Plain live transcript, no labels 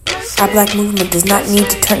Our black movement does not need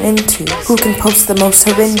to turn into who can post the most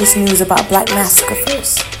horrendous news about black massacre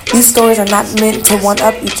first. These stories are not meant to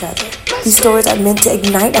one-up each other. These stories are meant to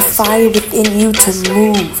ignite a fire within you to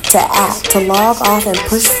move, to act, to log off and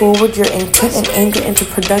push forward your intent and anger into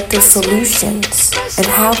productive solutions. And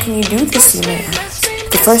how can you do this, you may ask?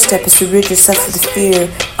 The first step is to rid yourself of the fear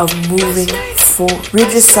of moving forward.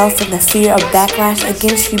 Rid yourself from the fear of backlash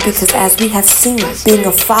against you, because as we have seen, being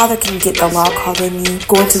a father can get the law called on you.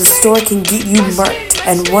 Going to the store can get you murked.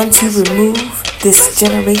 And once you remove this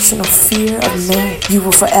generational fear of man, you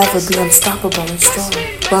will forever be unstoppable and strong.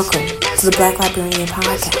 Welcome to the Black Librarian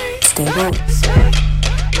Podcast. Stay woke.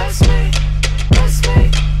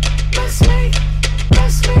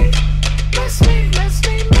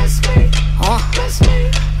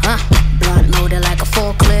 Blunt loaded like a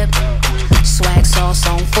full clip. Swag sauce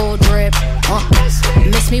on full drip.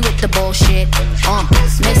 Miss me with the bullshit.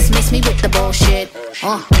 Miss me with the bullshit.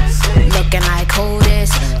 Looking like who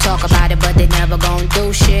this? Talk about it, but they never gon'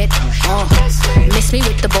 do shit. Miss me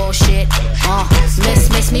with the bullshit.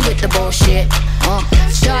 Miss me with the bullshit.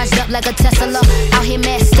 Charged up like a Tesla. Out here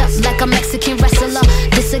messed up like a Mexican wrestler.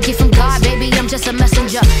 This a gift from God, baby, I'm just a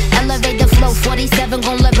messenger. Elevate the flow, 47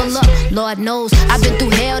 gon' level up. Lord knows, I've been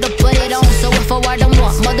through hell to put it on. So if a word I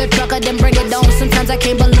want, mother trucker, then bring it on. Sometimes I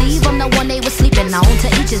can't believe I'm the one they was sleeping on. To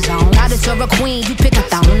each his own. Now that you're a queen, you pick a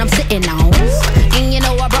throne I'm sitting on. And you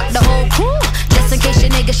know I brought the whole crew, just in case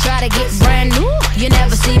your niggas try to get brand new. You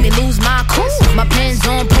never see me lose my cool. My pen's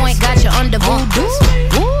on point, got you under voodoo.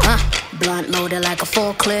 Blunt loaded like a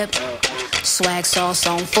full clip. Swag sauce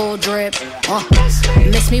on full drip.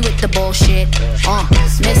 Miss me with the bullshit.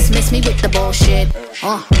 Miss me with the bullshit.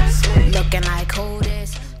 Looking like who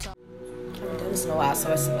this? I've done this in a while,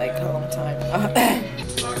 so it's like a long time.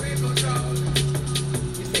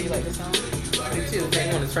 You say you like this song? Me too. Make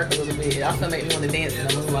me want to twerk a little bit. It also make me want to dance in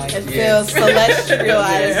the moonlight. It feels celestial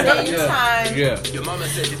at the same time. Yeah.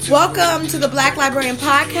 Welcome to the Black Librarian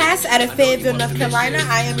Podcast out of Fayetteville, North Carolina.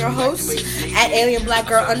 I am your host at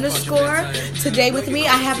AlienBlackGirl_. Today with me,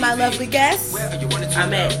 I have my lovely guest.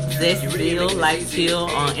 I'm at Zestfeel, Life Chill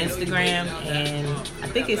on Instagram, and I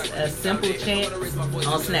think it's a simple chant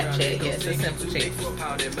on Snapchat. Yes, a simple chant.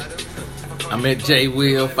 I'm at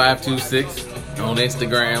JWill526 on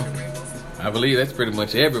Instagram. I believe that's pretty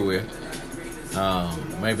much everywhere.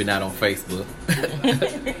 Maybe not on Facebook.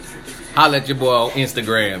 Holla at your boy on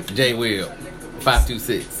Instagram,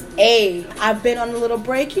 JWill526. Hey, I've been on a little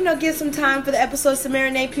break, give some time for the episodes to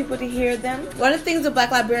marinate, people to hear them. One of the things the Black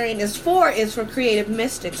Librarian is for creative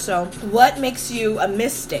mystics. So, what makes you a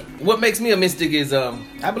mystic? What makes me a mystic is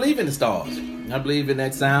I believe in the stars. I believe in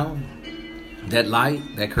that sound, that light,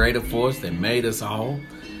 that creative force that made us all.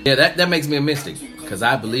 Yeah, that makes me a mystic, because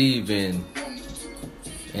I believe in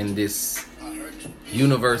this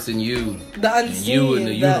universe in you, the unseen, and you in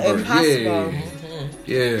the universe. Impossible.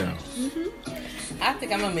 Yeah. I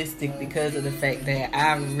think I'm a mystic because of the fact that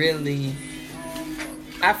I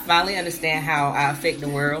finally understand how I affect the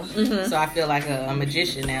world. So I feel like a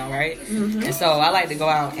magician now, right? And so I like to go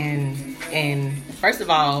out and first of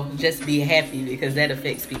all, just be happy, because that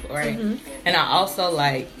affects people, right? And I also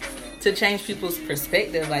like to change people's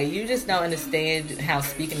perspective. Like, you just don't understand how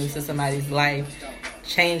speaking into somebody's life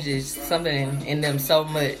changes something in them so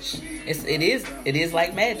much. It is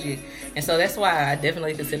like magic. And so that's why I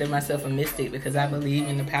definitely consider myself a mystic, because I believe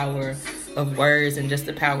in the power of words and just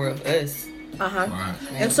the power of us. Right.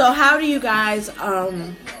 And so how do you guys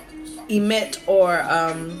emit, or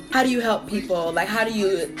how do you help people? Like, how do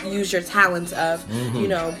you use your talents of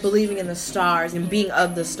believing in the stars and being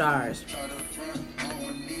of the stars?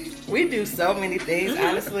 We do so many things,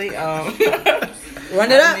 honestly. Run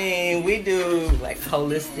it up. I mean, we do like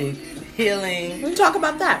holistic healing. We talk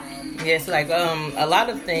about that. Yes, like a lot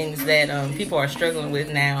of things that people are struggling with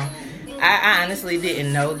now. I honestly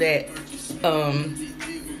didn't know that.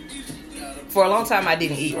 For a long time, I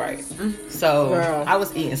didn't eat right. So Girl. I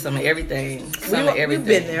was eating some of everything. We've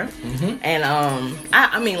been there. And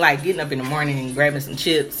I mean, like getting up in the morning and grabbing some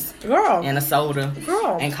chips, Girl. and a soda,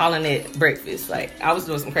 Girl. and calling it breakfast. Like, I was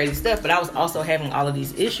doing some crazy stuff, but I was also having all of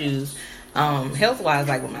these issues, health-wise,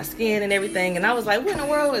 like with my skin and everything. And I was like, what in the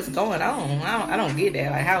world is going on? I don't get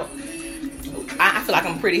that. Like, how... I feel like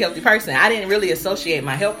I'm a pretty healthy person. I didn't really associate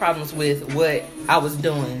my health problems with what I was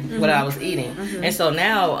doing, what I was eating. And so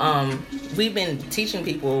now we've been teaching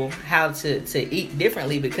people how to eat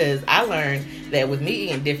differently, because I learned that with me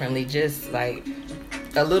eating differently, just like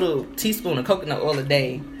a little teaspoon of coconut oil a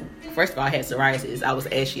day First of all, I had psoriasis. I was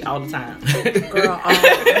ashy all the time. Girl,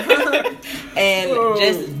 and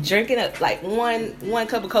just drinking like one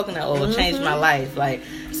cup of coconut oil changed my life. Like,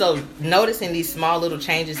 so noticing these small little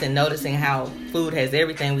changes and noticing how food has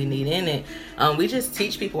everything we need in it. We just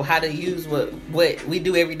teach people how to use what we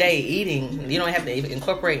do every day, eating. You don't have to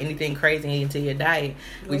incorporate anything crazy into your diet.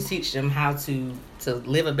 We teach them how to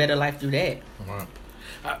live a better life through that. Wow.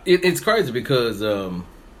 It's crazy because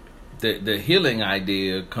the healing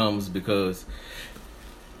idea comes because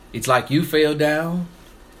it's like you fell down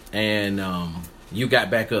and you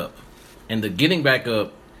got back up, and the getting back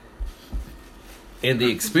up and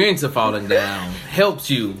the experience of falling down helps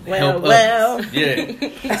you help others.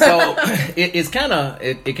 Yeah. So it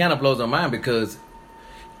kind of blows my mind because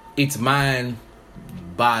it's mind,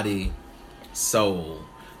 body, soul.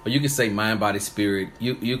 Or you can say mind, body, spirit.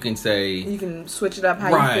 You can say, you can switch it up how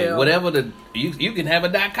you feel. Whatever you can have a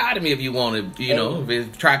dichotomy if you want to. You know,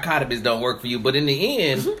 if trichotomies don't work for you. But in the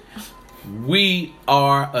end, we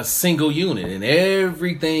are a single unit, and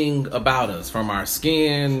everything about us, from our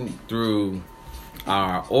skin through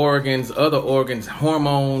our organs, other organs,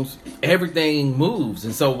 hormones, everything moves.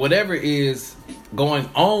 And so whatever is going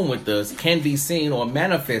on with us can be seen or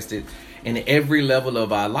manifested in every level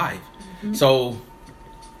of our life. So,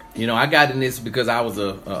 you know, I got in this because I was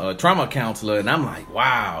a trauma counselor, and I'm like,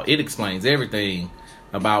 wow, it explains everything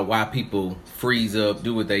about why people freeze up,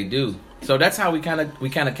 do what they do. So that's how we kind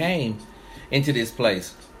of came into this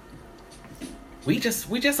place. We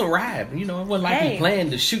just arrived, you know. It wasn't like we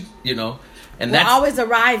planned to shoot, you know. And we're always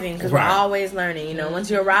arriving because we're always learning, you know.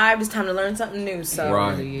 Once you arrive, it's time to learn something new. So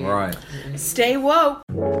right. Stay woke.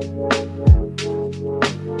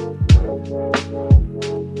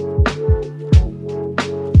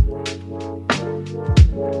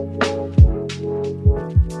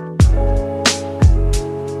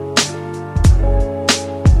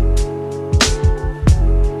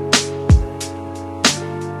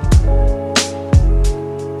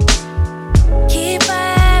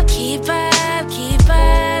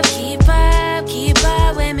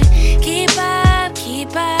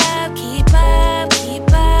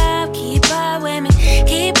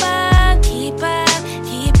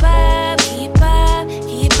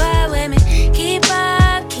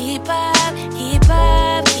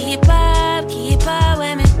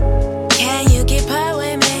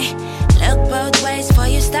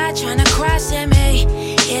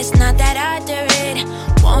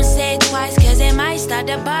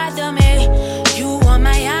 To bother me, you want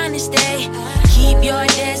my honesty. Keep your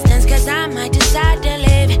distance, cause I might decide to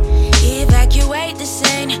leave. Evacuate the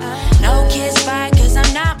scene. No kiss bye, cause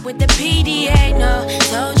I'm not with the PDA. No,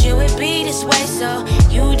 told you it'd be this way, so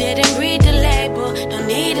you didn't read the label. Don't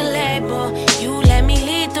need a label. You let me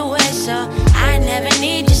lead the way, so I never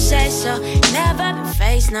need to say so. Never been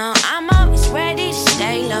faced, no. I'm always ready to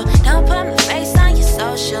stay low. Don't put my face on your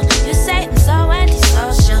social. You say I'm so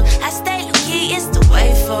antisocial. I stay low key, it's the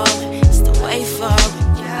way forward. It's the way forward,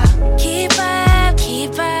 yeah. Keep up,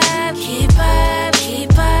 keep up, keep up,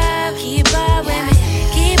 keep up, keep up with me.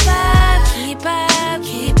 Keep up, keep up,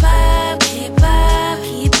 keep up, keep up,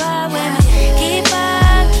 keep up with me. Keep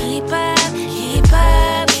up, keep up, keep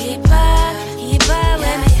up, keep up, keep up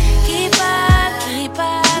with me. Keep up, keep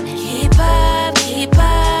up, keep up, keep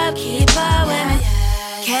up, keep up with me.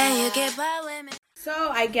 Can you keep up with me? So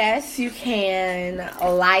I guess you can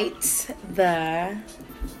light the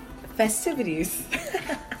festivities.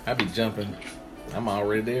 I be jumping. I'm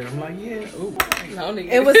already there. I'm like, yeah. Ooh. No,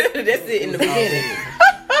 nigga. It was that's it in the beginning.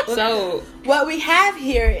 So what we have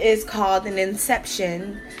here is called an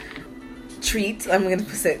inception treat. I'm gonna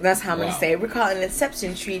say that's how I'm gonna say it. We're calling an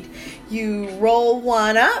inception treat. You roll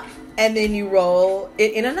one up and then you roll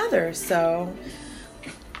it in another. So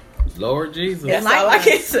Lord Jesus. That's all I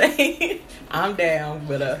can say. I'm down,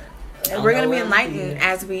 but and we're gonna be enlightened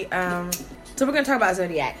as we so we're gonna talk about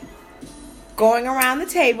zodiac. Going around the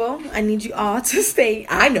table, I need you all to state,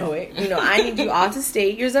 I know it, you know, I need you all to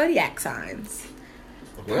state your zodiac signs.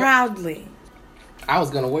 What? Proudly. I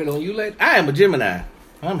was gonna wait on you later. I am a Gemini.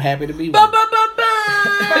 I'm happy to be one.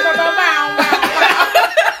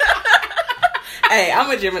 Hey,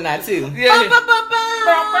 I'm a Gemini too.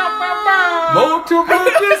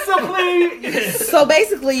 Multiple discipline. So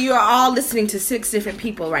basically, you are all listening to 6 different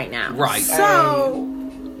people right now. Right. So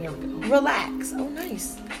relax. Oh,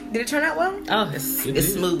 nice. Did it turn out well? Oh, it's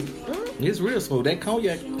smooth. It's real smooth. That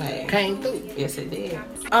cognac came through. Yes, it did.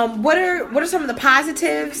 What are some of the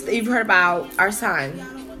positives that you've heard about our sign?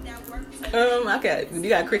 Okay. You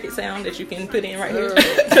got a cricket sound that you can put in right here?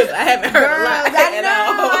 Because I haven't heard a lot at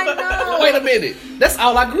all. I know. Wait a minute. That's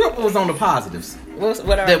all I grew up with was on the positives. What are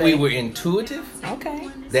that they? we were intuitive. Okay.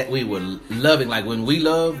 That we were loving. Like when we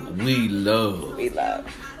love, we love. We love.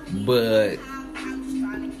 But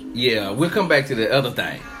yeah, we'll come back to the other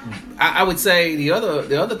thing. I would say the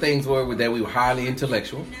other things were that we were highly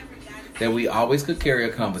intellectual, that we always could carry a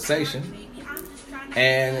conversation,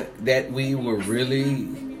 and that we were really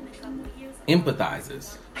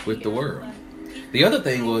empathizers with the world. The other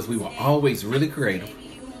thing was we were always really creative,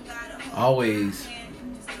 always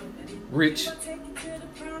rich,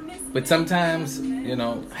 but sometimes,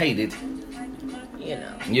 hated.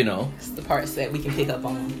 You know. It's the parts that we can pick up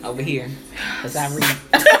on over here as I read.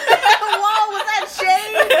 Whoa, was that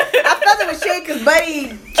shade? I felt it was shade because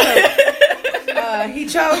Buddy choked. He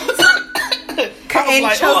choked. And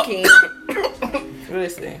like, choking.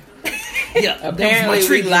 Listen. Yeah. Apparently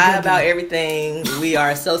we lie about everything. We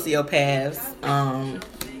are sociopaths.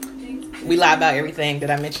 We lie about everything.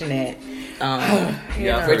 Did I mention that?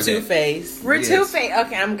 We're two-faced. We're two-faced.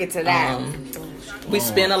 Okay, I'm going to get to that. We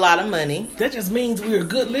spend a lot of money. That just means we're a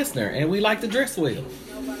good listener and we like to dress well.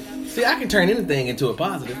 See, I can turn anything into a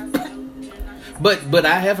positive. But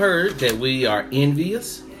I have heard that we are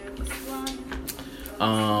envious.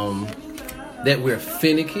 That we're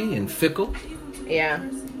finicky and fickle. Yeah.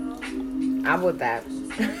 I'm with that.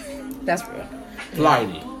 That's real.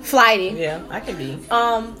 Flighty. Yeah, I can be.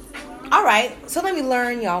 All right. So let me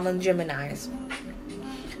learn, y'all, on Geminis.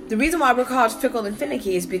 The reason why we're called fickle and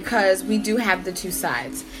finicky is because we do have the two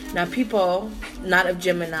sides. Now, people not of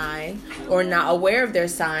Gemini or not aware of their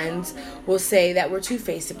signs will say that we're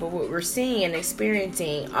two-faced, but what we're seeing and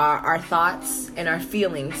experiencing are our thoughts and our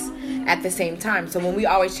feelings at the same time. So when we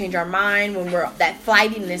always change our mind, when we're that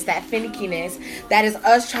flightiness, that finickiness, that is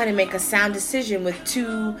us trying to make a sound decision with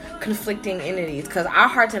two conflicting entities, because our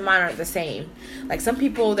hearts and mind aren't the same. Like some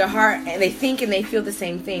people, their heart, and they think and they feel the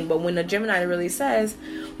same thing, but when a Gemini really says,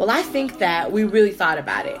 well, I think that we really thought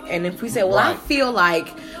about it. And if we say, well, I feel like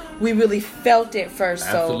we really felt it first.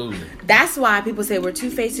 Absolutely. So that's why people say we're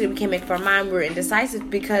two-faced, we can't make up our mind, we're indecisive,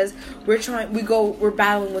 because we're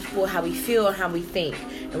battling with how we feel and how we think.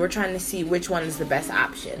 And we're trying to see which one is the best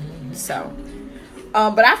option. Mm-hmm. So,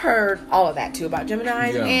 but I've heard all of that too about Gemini.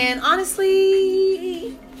 Yeah. And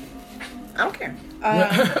honestly, I don't care.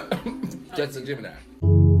 Just a Gemini.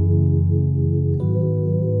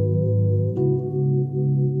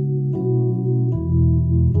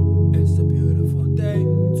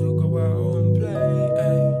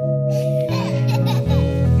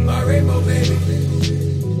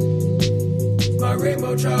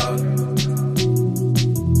 Rainbow child,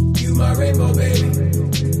 you my rainbow baby.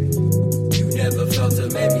 You never felt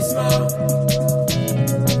it, made me smile. Cause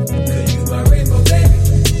you my rainbow baby,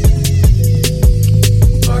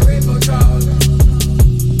 my rainbow child.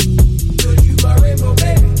 Cause you my rainbow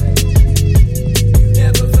baby. You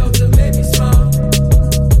never felt it, made me smile.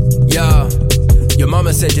 Yeah, your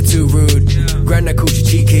mama said you're too rude. Granddad called you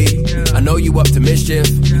cheeky. I know you up to mischief.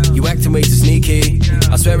 You acting way too sneaky.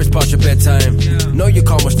 I swear it's past your bedtime. Know you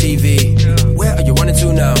can't watch TV. Where are you running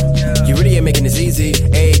to now? You really ain't making this easy.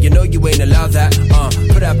 Hey, you know you ain't allowed that.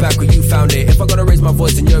 Put that back where you found it. If I gotta raise my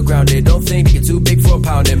voice and you're grounded, don't think you're too big for a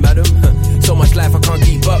pounding, madam. So much life I can't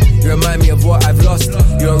keep up. You remind me of what I've lost.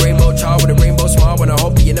 You're a rainbow child with a rainbow smile, and I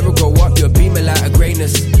hope that you never grow up. You're a beaming light of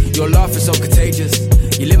greatness. Your laugh is so contagious.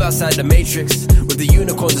 You live outside the matrix with the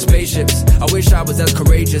unicorns and spaceships. I wish I was as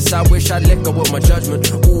courageous. I wish I'd let go of my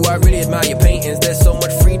judgment. Ooh, I really admire your paintings. There's so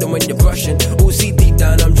much freedom when you're brushing. Ooh, see, deep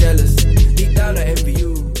down I'm jealous. Deep down I envy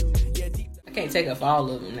you. Yeah, I can't take off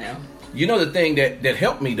all of them now. You know the thing that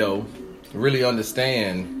helped me though, really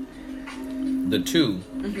understand the two,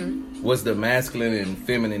 was the masculine and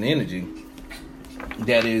feminine energy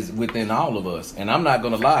that is within all of us. And I'm not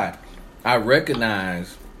gonna lie, I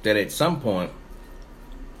recognize that at some point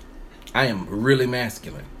I am really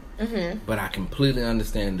masculine, but I completely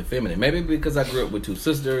understand the feminine. Maybe because I grew up with two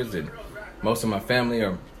sisters and most of my family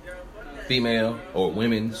are female or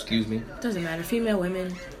women, excuse me. Doesn't matter, female,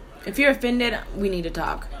 women. If you're offended, we need to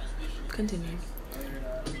talk. Continue.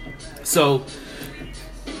 So,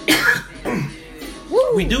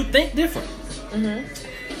 we do think different.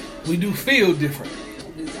 We do feel different.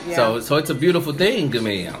 Yeah. So it's a beautiful thing to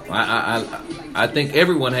me. I think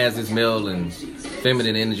everyone has this male and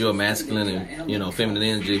feminine energy or masculine and feminine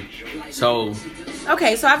energy. So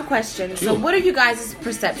okay, so I have a question. Sure. So what are you guys'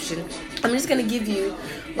 perception? I'm just gonna give you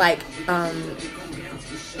like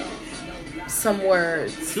some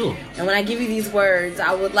words. Sure. And when I give you these words,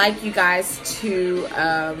 I would like you guys to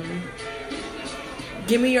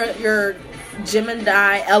give me your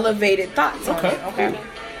Gemini elevated thoughts on it. Okay.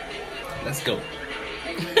 Let's go.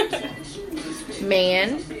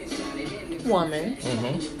 Man, woman,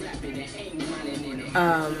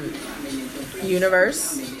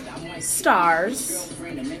 universe, stars.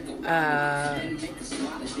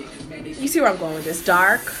 You see where I'm going with this?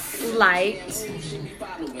 Dark, light,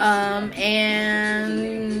 and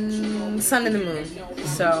sun and the moon.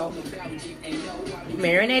 So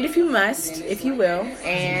marinate if you must, if you will,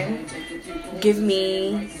 and give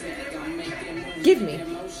me.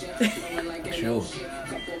 Sure.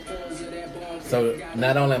 So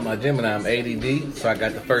not only am I Gemini, I'm ADD, so I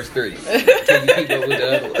got the first 3. Can you keep up with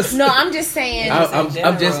the other ones? No, I'm just saying.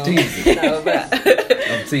 I'm just teasing. No, but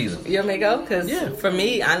I'm teasing. you want me to go? Because for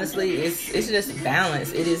me, honestly, it's just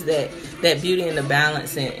balance. It is that beauty and the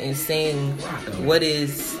balance and seeing what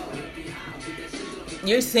is.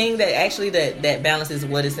 You're seeing that actually that balance is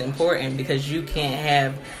what is important, because you can't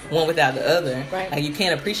have one without the other. Right. Like you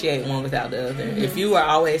can't appreciate one without the other. If you are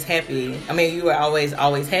always happy, you are always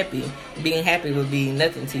happy. Being happy would be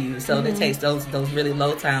nothing to you. So it takes those really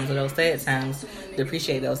low times or those sad times to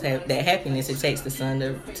appreciate that happiness. It takes the sun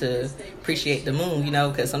to appreciate the moon,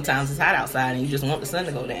 because sometimes it's hot outside and you just want the sun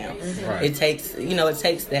to go down. Right. It takes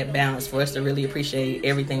that balance for us to really appreciate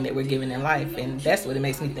everything that we're given in life, and that's what it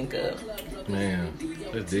makes me think of. Man,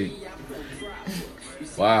 that's deep.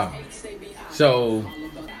 Wow. So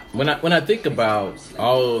when I think about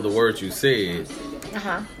all of the words you said,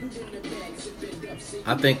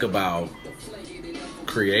 I think about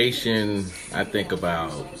creation. I think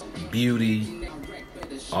about beauty.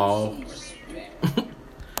 Awe.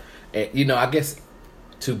 And, I guess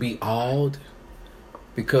to be awed,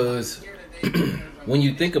 because when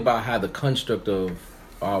you think about how the construct of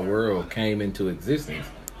our world came into existence,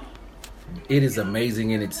 it is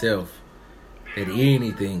amazing in itself that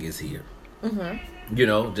anything is here.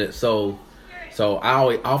 Just so I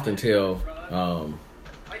always often tell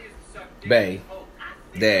Bay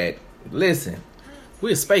that, listen,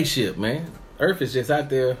 we're a spaceship, man. Earth is just out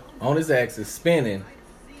there on its axis spinning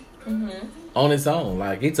on its own.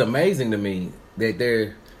 Like, it's amazing to me that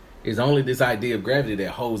there is only this idea of gravity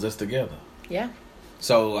that holds us together. Yeah.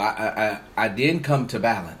 So I didn't come to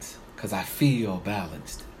balance because I feel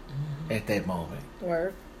balanced at that moment.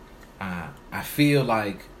 Word. I feel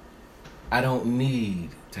like I don't need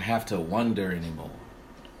to have to wonder anymore.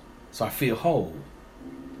 So I feel whole.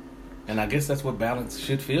 And I guess that's what balance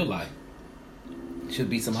should feel like. Should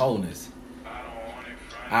be some wholeness.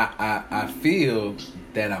 I feel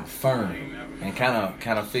that I'm firm and kind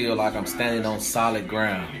of feel like I'm standing on solid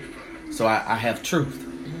ground. So I have truth.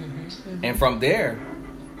 And from there,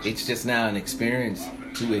 it's just now an experience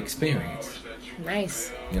to experience.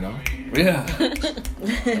 Nice. Yeah.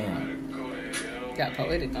 Got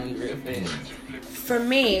poetic on you real fast. For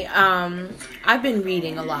me, I've been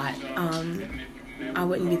reading a lot. I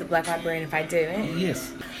wouldn't be the Black Librarian if I didn't.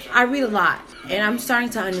 Yes. I read a lot, and I'm starting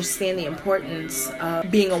to understand the importance of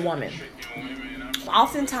being a woman.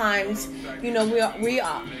 Oftentimes,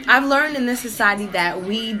 I've learned in this society that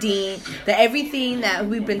we deem that everything that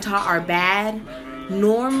we've been taught are bad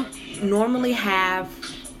normally have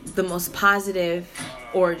the most positive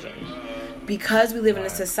origin. Because we live in a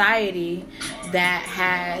society that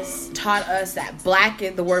has taught us that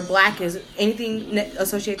the word black is, anything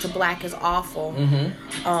associated to black is awful.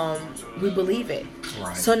 We believe it.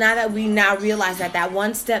 Right. So now that we realize that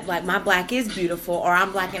one step, like my black is beautiful, or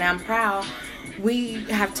I'm black and I'm proud, we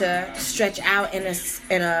have to stretch out and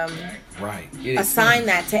assign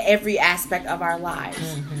that to every aspect of our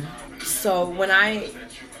lives. So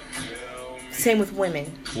same with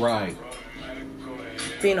women. Right.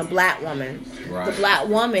 Being a black woman. Right. The black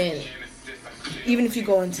woman, even if you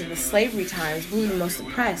go into the slavery times, we were the most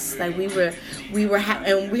oppressed. Like we were,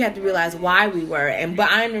 and we had to realize why we were.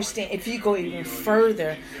 But I understand if you go even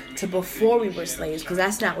further to before we were slaves, because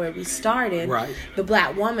that's not where we started. Right. The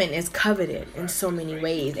black woman is coveted in so many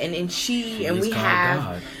ways, and we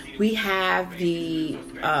have the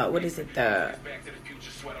the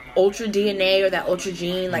ultra DNA or that ultra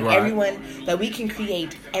gene, like everyone, that we can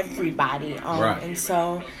create everybody on, and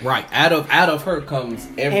so out of her comes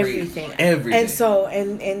everything. And so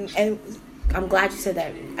and I'm glad you said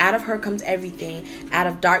that. Out of her comes everything. Out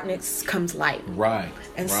of darkness comes light.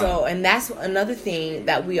 So that's another thing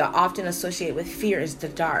that we are often associated with fear is the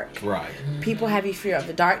dark. People have a fear of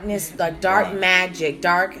the darkness, the dark magic,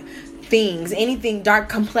 dark things, anything dark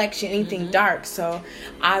complexion, anything dark. So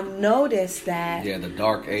I've noticed that the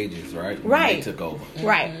dark ages, right? Right. They took over.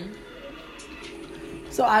 Right.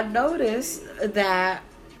 So I noticed that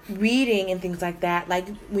reading and things like that, like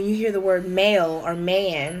when you hear the word male or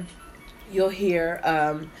man, you'll hear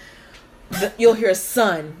you'll hear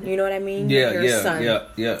sun. You know what I mean? Yeah, you'll hear sun.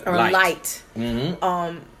 Yeah. Or light.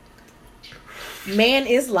 Mm-hmm. Man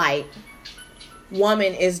is light.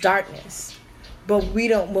 Woman is darkness. But we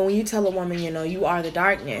don't. When you tell a woman, you are the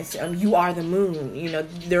darkness, you are the moon.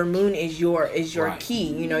 Their moon is your right.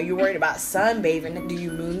 key. You're worried about sunbathing. Do you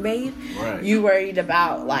moon bathe? Right. You worried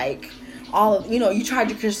about all of you charge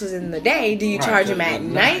your crystals in the day. Do you charge them at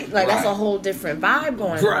night? That's a whole different vibe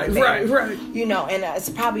going on. Right. And it's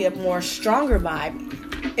probably a more stronger vibe.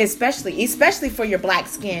 Especially for your black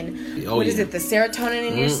skin. What is it? The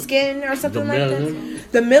serotonin in your skin or something like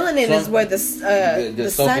that? The melanin is where the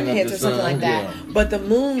sun hits or something like that. Yeah. But the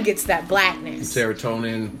moon gets that blackness.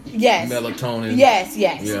 Serotonin. Yes. Melatonin. Yes.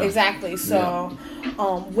 Yeah. Exactly. So,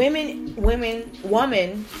 black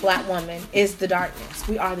woman is the darkness.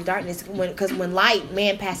 We are the darkness. Because when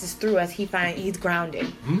man passes through us, he's grounded.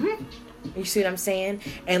 Mm-hmm. You see what I'm saying?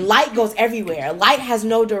 And light goes everywhere. Light has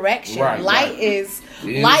no direction. Right, light is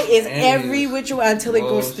every which way until it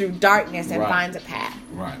goes through darkness and finds a path.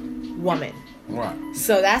 Right. Woman. Right.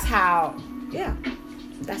 So that's how. Yeah.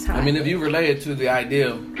 That's how. I mean, if you relate it to the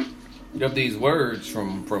idea of these words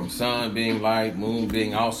from sun being light, moon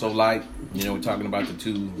being also light. We're talking about the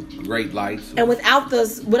two great lights. And without the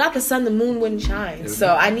sun, the moon wouldn't shine.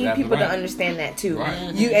 So I need people to understand that too. Right.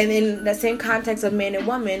 And in the same context of man and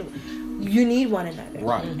woman, you need one another.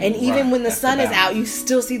 Right. And even when the sun is out, you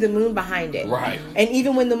still see the moon behind it. Right. And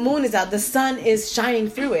even when the moon is out, the sun is shining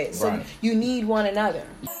through it. So you need one another.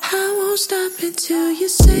 I won't stop until you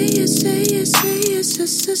say it, say it, say it,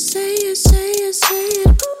 sister, say it, say it, say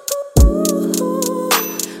it.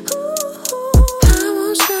 I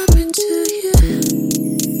won't stop until you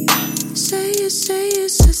say it,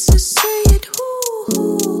 sister, say it.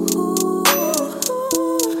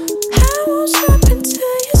 I won't stop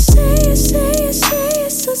until you say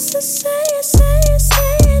it, sister, say it, say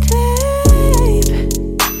it, babe.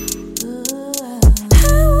 I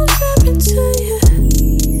won't stop until you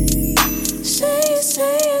say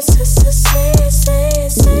it, sister, say it.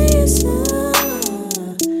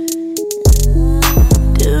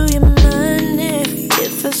 Do you mind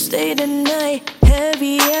if I stay tonight?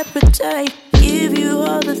 Heavy appetite, give you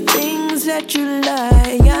all the things that you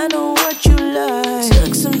like. I know what you like.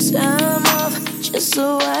 Took some time off just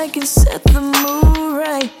so I can set the mood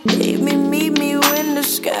right. Baby, meet me when the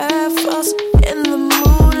sky falls in the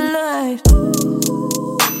moonlight.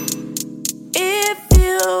 If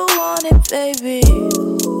you want it, baby,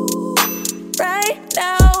 right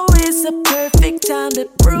now is the perfect time to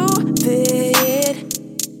prove it.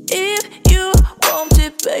 If you want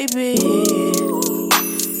it, baby,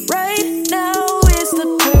 right now is the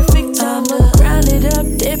perfect time to grind it up,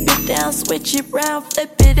 dip it down, switch it round,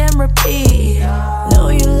 flip it and repeat. Know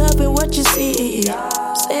you loving what you see,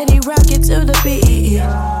 steady rock it to the beat.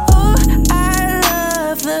 Oh, I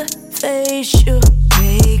love the face you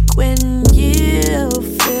make when you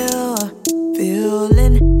feel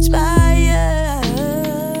inspired.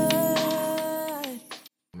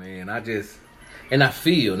 Man, I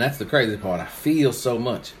feel, and that's the crazy part, I feel so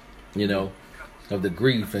much, of the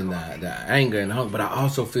grief and the anger and hunger, but I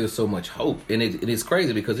also feel so much hope. And it is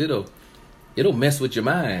crazy because it'll mess with your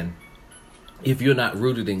mind if you're not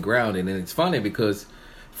rooted and grounded. And it's funny because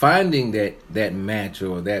finding that match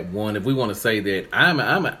or that one, if we want to say that,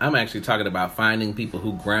 I'm actually talking about finding people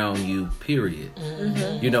who ground you, period.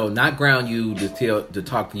 Mm-hmm. Not ground you to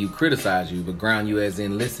talk to you, criticize you, but ground you as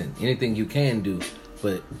in, listen, anything you can do,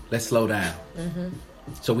 but let's slow down. Mm-hmm.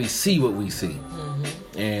 So we see what we see.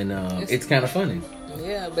 Mm-hmm. And it's kind of funny.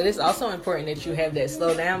 Yeah, but it's also important that you have that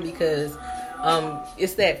slow down because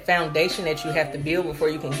it's that foundation that you have to build before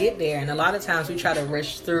you can get there. And a lot of times we try to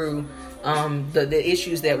rush through the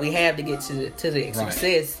issues that we have to get to the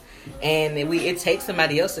success. And it takes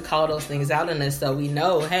somebody else to call those things out in us so we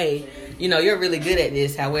know, hey, you're really good at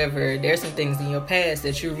this. However, there's some things in your past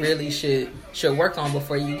that you really should work on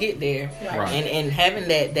before you get there. Right. And having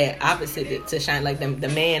that opposite to shine, like the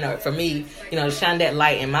man, or for me, shine that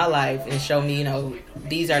light in my life and show me,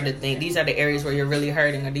 these are the things, these are the areas where you're really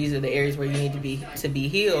hurting, or these are the areas where you need to be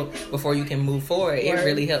healed before you can move forward. It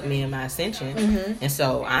really helped me in my ascension. Mm-hmm. And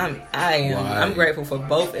so I'm grateful for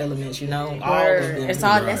both elements, all of them. It's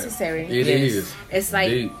all necessary. It is. It's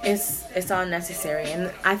like it's all necessary,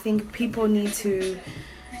 and I think people need to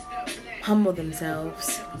humble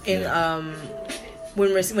themselves in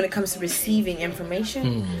when it comes to receiving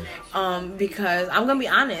information. Because I'm gonna be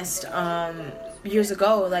honest, years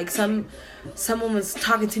ago, like someone was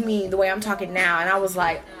talking to me the way I'm talking now, and I was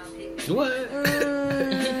like, what?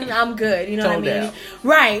 I'm good, you know what I mean? Down.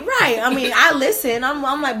 Right. I mean, I listen. I'm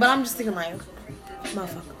like, but I'm just thinking like,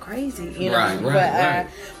 motherfucker crazy, you know. Right.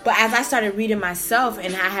 But as I started reading myself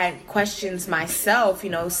and I had questions myself, you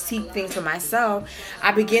know, seek things for myself,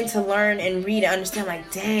 I began to learn and read and understand,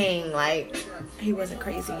 like, dang, like, he wasn't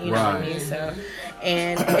crazy, you know what I mean? So,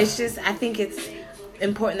 and it's just, I think it's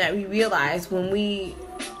important that we realize when we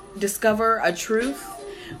discover a truth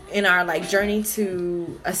in our like journey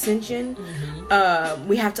to ascension,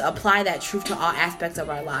 we have to apply that truth to all aspects of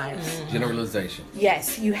our lives. Generalization.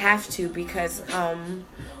 Yes, you have to, because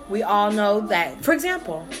we all know that, for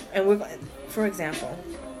example,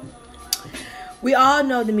 we all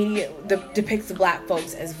know the media depicts the black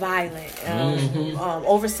folks as violent,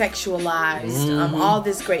 over-sexualized, all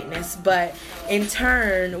this greatness. But in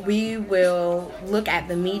turn, we will look at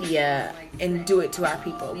the media and do it to our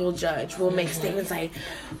people. We'll judge. We'll make statements like,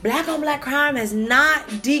 black on black crime has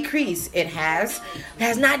not decreased. It has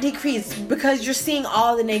not decreased, because you're seeing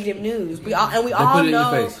all the negative news. We all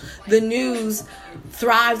know the news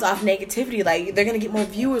thrives off negativity. Like, they're gonna get more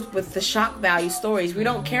viewers with the shock value stories. We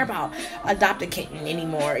don't care about adopt a kitten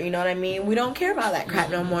anymore. You know what I mean? We don't care about that crap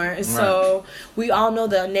no more. And so we all know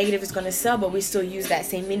the negative is gonna sell, but we still use that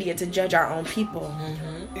same media to judge our own people.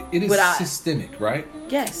 It is systemic, right?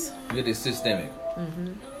 Yes. It is systemic.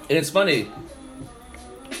 And it's funny.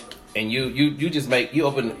 And you just you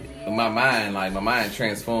open my mind, like my mind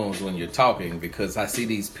transforms when you're talking, because I see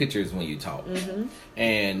these pictures when you talk.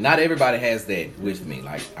 And not everybody has that with me.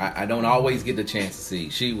 Like, I don't always get the chance to see.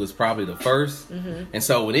 She was probably the first. And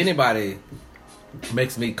so when anybody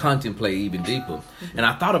makes me contemplate even deeper. And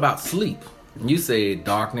I thought about sleep. And you said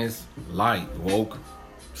darkness, light, woke,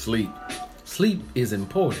 sleep. Sleep is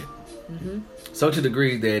important. So to the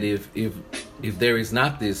degree that if there is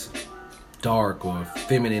not this dark or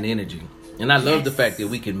feminine energy, and I love the fact that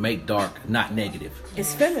we can make dark not negative.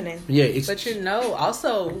 It's feminine. Yeah, it's. But you know,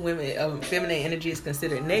 also women, feminine energy is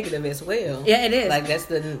considered negative as well. Yeah, it is. Like, that's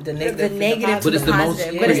the negative. The negative, but it's the most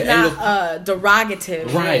positive, but it's not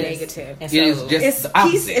derogative. Right. Negative. And It is just the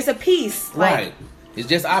opposite. It's a piece. Right. It's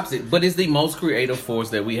just opposite, but it's the most creative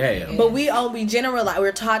force that we have. But we generalize.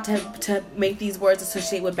 We're taught to make these words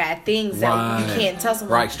associate with bad things that you can't tell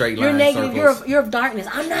someone. Right, straight you're lines, negative. circles. You're of darkness.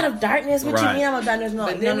 I'm not of darkness. What you mean I'm of darkness? No,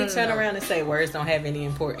 but then we turn around and say words don't have any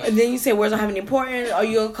importance. And then you say words don't have any importance, or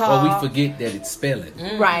you'll call. Or we forget that it's spelling.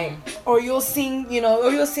 Right. Or you'll sing, or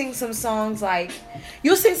you'll sing some songs like,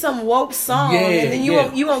 you'll sing some woke song, and then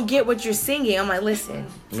you won't get what you're singing. I'm like, listen.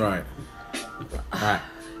 Right. Right.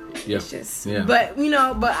 Yeah. It's just, but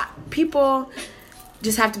people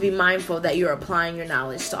just have to be mindful that you're applying your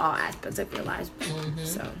knowledge to all aspects of your lives.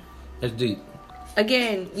 So That's deep.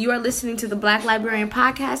 Again, you are listening to the Black Librarian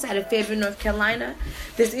Podcast out of Fayetteville, North Carolina.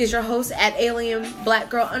 This is your host at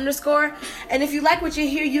AlienBlackGirl_. And if you like what you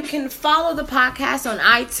hear, you can follow the podcast on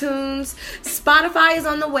iTunes. Spotify is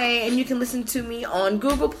on the way, and you can listen to me on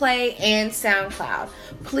Google Play and SoundCloud.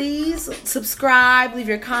 Please subscribe, leave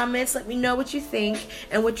your comments, let me know what you think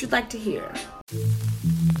and what you'd like to hear.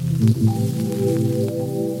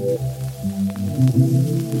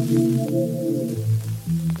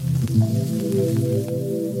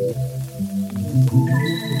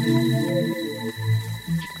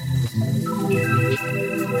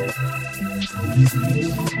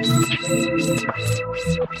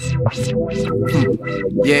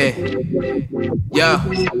 Yeah.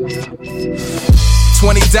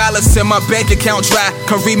 $20 in my bank account dry.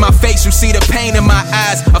 Can read my face, you see the pain in my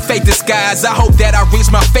eyes. A fake disguise. I hope that I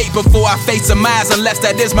reach my fate before I face demise, unless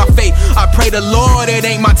that is my fate. I pray the Lord it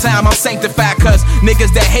ain't my time, I'm sanctified. Cause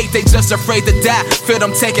niggas that hate, they just afraid to die. Feel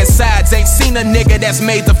them taking sides. Ain't seen a nigga that's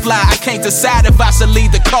made to fly. I can't decide if I should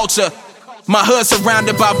lead the culture. My hood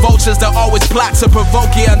surrounded by vultures that always plot to provoke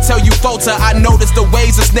you until you falter. I notice the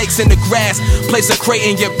ways of snakes in the grass. Place a crate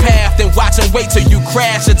in your path and watch and wait till you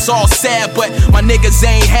crash. It's all sad, but my niggas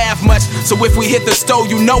ain't have much. So if we hit the stove,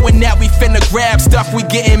 you knowin' that we finna grab stuff. We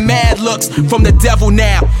getting mad looks from the devil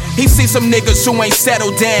now. He see some niggas who ain't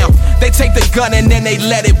settled down. They take the gun and then they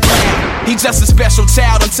let it burn. He just a special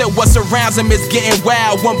child until what surrounds him is getting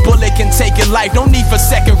wild. One bullet can take your life, no need for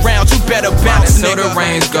second rounds. You better bounce, nigga. So the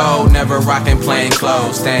rain's go, never rockin' plain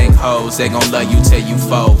clothes. Dang hoes, they gon' love you till you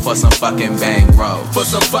fold. For some fucking bang roll. For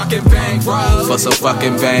some fucking bang roll. For some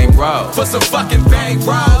fucking bang roll. For some fucking bang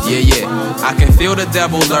roll. Yeah. I can feel the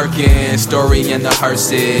devil lurking. Story in the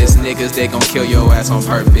hearses. Niggas, they gon' kill your ass on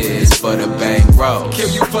purpose. For the bang roll. Kill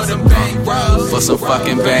you for the bang roll. For some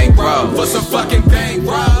fucking bang roll. For some fucking bang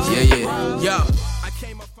roll. Yeah. Yo.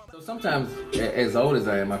 So sometimes, as old as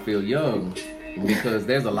I am, I feel young because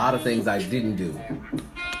there's a lot of things I didn't do.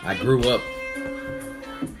 I grew up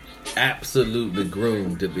absolutely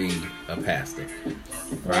groomed to be a pastor.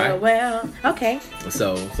 Right? Well, okay.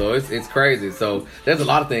 So it's crazy. So there's a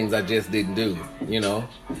lot of things I just didn't do,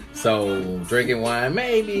 So drinking wine,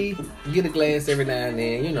 maybe get a glass every now and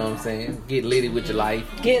then, you know what I'm saying? Get litty with your life.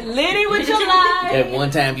 Get litty with your life. At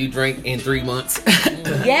one time you drink in 3 months.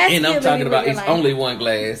 Yes. And I'm talking about it's only one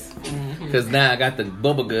glass. Because now I got the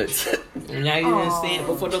bubble guts. Now you done sin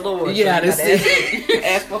before the Lord. Yeah, so this is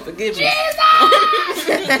ask for forgiveness.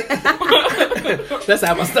 That's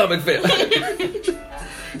how my stomach felt.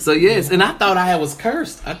 So yes, and I thought I was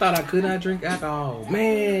cursed. I thought I could not drink alcohol.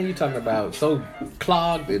 Man, you talking about so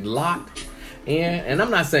clogged and locked. And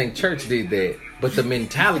I'm not saying church did that, but the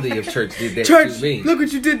mentality of church did that to me. Look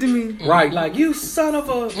what you did to me. Right, like you son of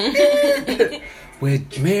a. Where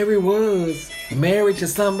Mary was married to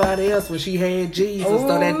somebody else when she had Jesus,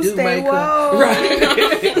 so that do make her right.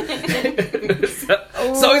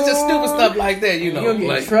 So it's just stupid stuff like that, You'll get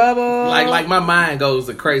like in trouble. Like my mind goes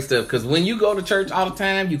to crazy stuff because when you go to church all the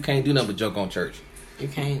time, you can't do nothing but joke on church. You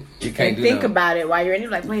can't do think nothing. about it while you're in. You're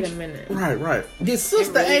like, wait a minute. Right. Did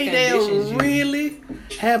Sister really Adele really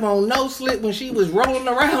have on no slip when she was rolling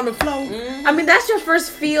around the floor? I mean, that's your first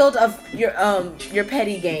field of your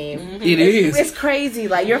petty game. It is. It's crazy.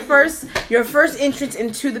 Like your first entrance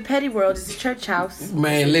into the petty world is a church house.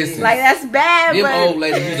 Man, listen. Like that's bad. Them but old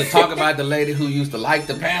ladies used to talk about the lady who used to like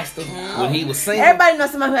the pastor when he was singing. everybody knows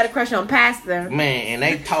somebody who had a crush on pastor. Man, and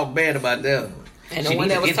they talk bad about them. And the one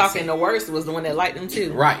that was talking the worst was the one that liked them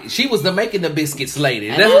too. Right. She was the making the biscuits lady.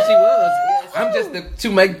 That's what she was. I'm just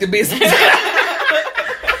to make the biscuits.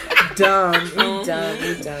 Dumb.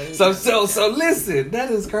 So listen,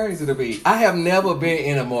 that is crazy to me. I have never been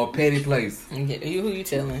in a more petty place. Who you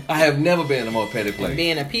telling? I have never been in a more petty place.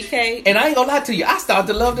 Being a PK. And I ain't gonna lie to you, I started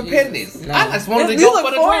to love the pettiness. No. I just wanted to You go look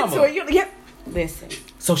for the forward drama. to it. Listen.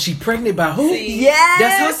 So she pregnant by who? Yes,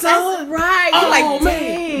 That's her son? That's right. Oh, You're like, man.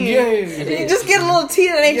 dang. Yeah. You just get a little tea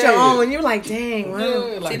that ain't your Yeah. own, and you're like, dang. Wow.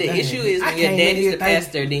 Yeah, like, See, the dang. issue is I when your can't daddy's hear the that.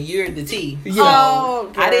 pastor, then you're the T. Yeah.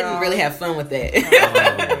 Oh, I didn't girl. really have fun with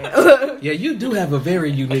that. Yeah, you do have a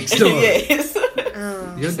very unique story. Yes.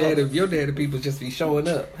 Your daddy people just be showing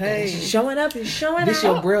up. Hey, Showing up and showing this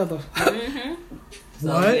out. your brother.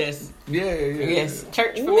 So, What? Yes. Yeah. Yes.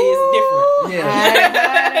 Church for me is different.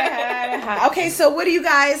 Yeah. Okay, so what do you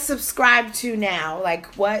guys subscribe to now? Like,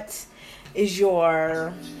 what is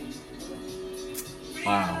your...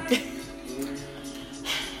 Wow.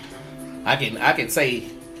 I can say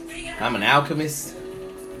I'm an alchemist.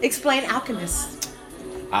 Explain alchemist.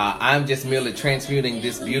 I'm just merely transmuting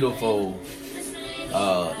this beautiful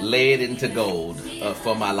lead into gold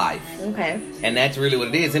for my life. Okay. And that's really what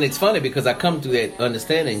it is. And it's funny because I come to that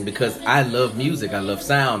understanding because I love music. I love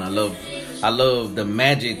sound. I love the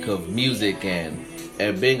magic of music and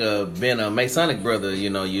being a Masonic brother, you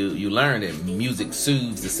learn that music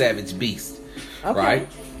soothes the savage beast. Okay. Right?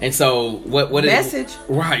 And so what Message.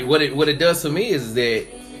 what it does for me is that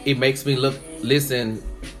it makes me listen,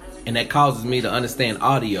 and that causes me to understand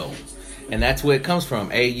audio. And that's where it comes from.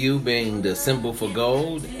 AU being the symbol for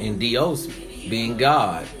gold, and Dios being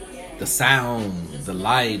God. The sound, the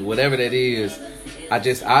light, whatever that is.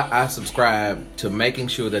 I subscribe to making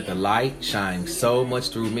sure that the light shines so much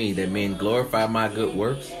through me that men glorify my good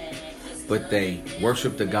works, but they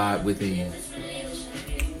worship the God within.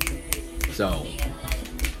 So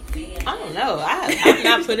I don't know. I'm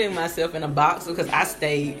not putting myself in a box because I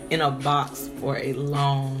stayed in a box for a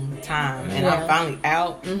long time, and I'm finally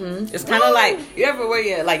out. Mm-hmm. It's kind of like you ever wear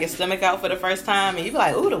your stomach out for the first time, and you be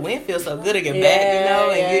like, "Ooh, the wind feels so good in your back,"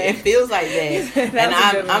 and it feels like that.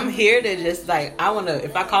 And I'm here to just I want to.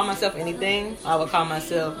 If I call myself anything, I would call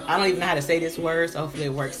myself. I don't even know how to say this word, so hopefully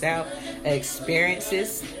it works out.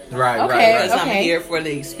 Experiences. right. Because I'm here for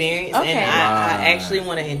the experience, Okay. and I actually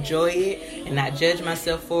want to enjoy it and not judge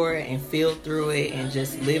myself for it and feel through it and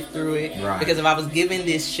just live through it. Right. Because if I was given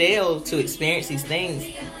this shell to experience these things,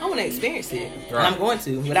 I want to experience it, and I'm going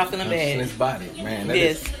to without feeling In bad. his body, man.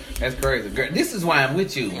 Yes. That's crazy, girl. This is why I'm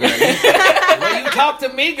with you, girl. When you talk to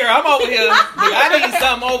me, girl, I'm over here. I need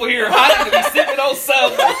something over here hot to be sipping on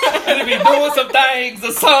something and to be doing some things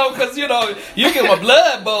or something, because you get my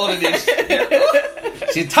blood boiling this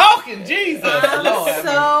shit. She talking, Jesus, Lord.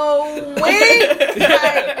 So weak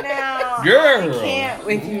right now. Girl. I can't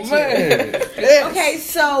with you too. Man. Yes. Okay,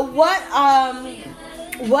 so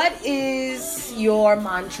what is your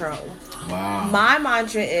mantra? Wow. My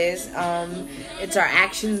mantra is it's our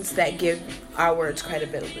actions that give our words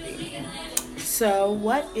credibility. So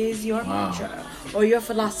what is your mantra or your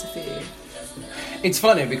philosophy? It's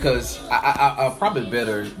funny because I'll probably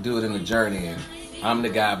better do it in the journey, and I'm the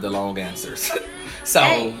guy of the long answers. So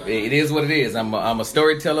it is what it is. I'm a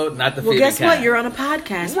storyteller, not the. Well, guess kind. What? You're on a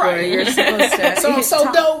podcast, right? Where you're supposed to. So I'm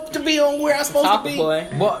so dope to be on where I'm supposed to be. Boy.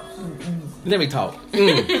 What? Let me talk.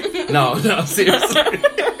 No, seriously.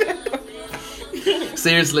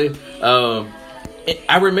 Seriously,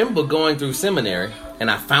 I remember going through seminary and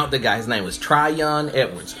I found the guy. His name was Tryon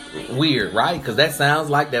Edwards. Weird, right? Because that sounds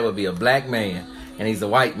like that would be a black man, and he's a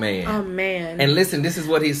white man. Oh man! And listen, this is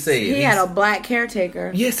what he said. He had a black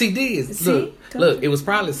caretaker. Yes, he did. See? Look. It was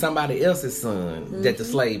probably somebody else's son that the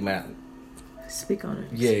slave master. Speak on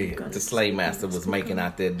it. Yeah, the slave master was making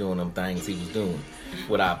out there doing them things he was doing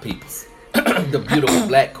with our peoples. The beautiful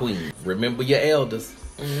black queen. Remember your elders.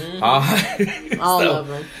 Mm-hmm. All of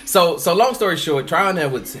them. So long story short, Tryon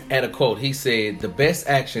Edwards had a quote. He said, the best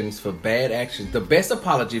apology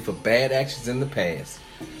for bad actions in the past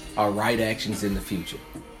are right actions in the future.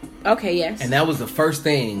 Okay, yes. And that was the first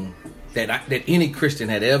thing that any Christian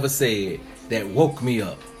had ever said that woke me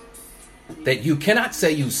up. That you cannot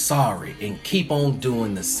say you're sorry and keep on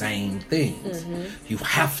doing the same things. Mm-hmm. You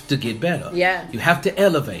have to get better. Yeah. You have to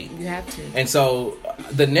elevate. You have to. And so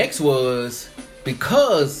the next was,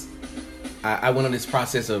 because I went on this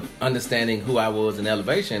process of understanding who I was in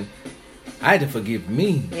elevation, I had to forgive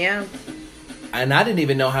me. Yeah. And I didn't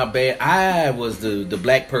even know how bad I was the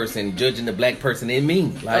black person, judging the black person in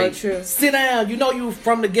me. Like, true. Sit down. You know you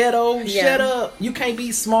from the ghetto. Yeah. Shut up. You can't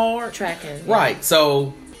be smart. Tracking. Right. Yeah.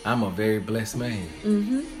 So I'm a very blessed man.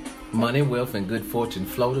 Mm-hmm. Money, wealth, and good fortune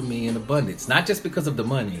flow to me in abundance. Not just because of the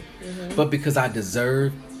money, but because I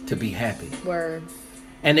deserve to be happy. Word.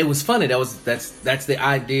 And it was funny. That's the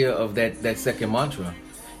idea of that second mantra.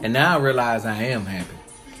 And now I realize I am happy.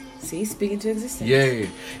 See, speaking to existence. Yeah.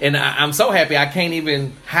 And I'm so happy I can't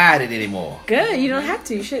even hide it anymore. Good. You don't have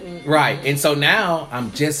to. You shouldn't. Right. And so now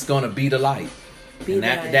I'm just going to be the light.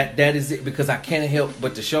 That is it, because I can't help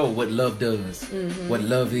but to show what love does, what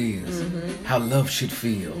love is, how love should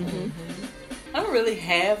feel. I don't really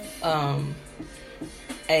have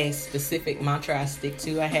a specific mantra I stick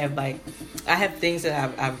to. I have things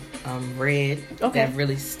that I've read that have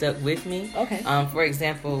really stuck with me. Okay. For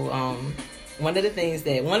example, one of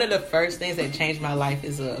the first things that changed my life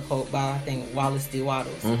is a quote by, I think, Wallace D.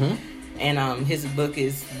 Wattles. Mm-hmm. And his book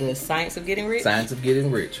is The Science of Getting Rich. Science of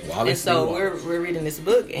Getting Rich. Wallace. And so we're reading this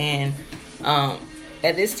book, and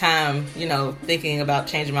at this time, thinking about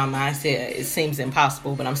changing my mindset, it seems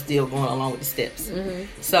impossible, but I'm still going along with the steps. Mm-hmm.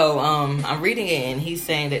 So I'm reading it, and he's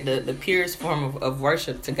saying that the purest form of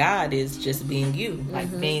worship to God is just being you, like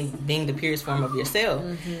being the purest form of yourself.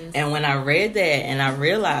 Mm-hmm. And when I read that, and I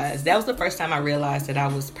realized, that was the first time I realized that I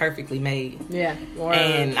was perfectly made. Yeah.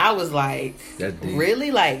 And I was like, really?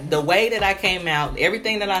 Like, the way that I came out,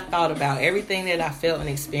 everything that I thought about, everything that I felt and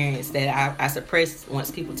experienced that I suppressed once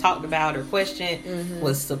people talked about or questioned,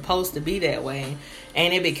 was supposed to be that way.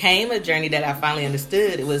 And it became a journey that I finally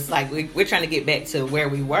understood. It was like we're trying to get back to where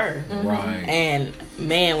we were. Right. And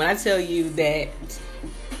man, when I tell you that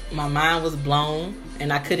my mind was blown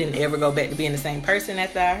and I couldn't ever go back to being the same person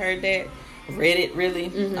after I heard that, read it really,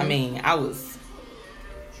 I mean, I don't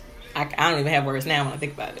even have words now when I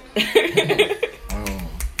think about it.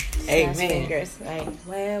 Amen. Fingers. Like,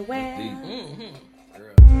 well. Mm-hmm.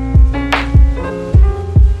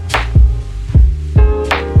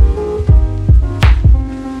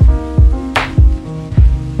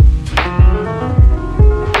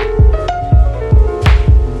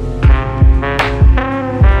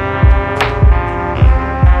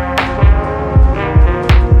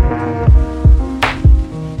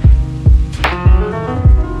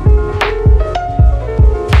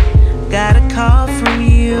 Got a call from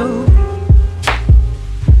you.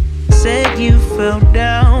 Said you fell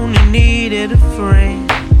down and needed a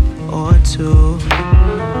friend or two.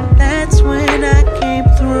 That's when I came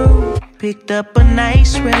through. Picked up a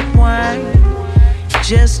nice red wine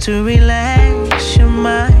just to relax your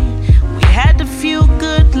mind. We had a few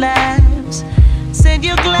good laughs. Said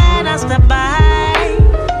you're glad I stopped by.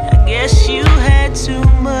 I guess you had too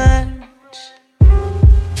much.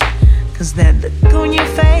 Cause that look on your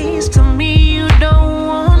face, to me you don't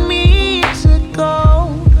want me to go.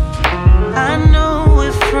 I know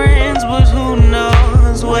we're friends, but who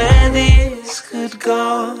knows where this could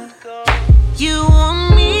go. You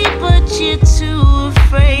want me, but you're too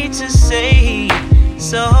afraid to say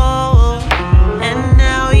so. And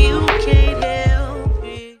now you can't help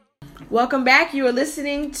it. Welcome back. You are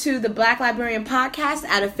listening to the Black Librarian Podcast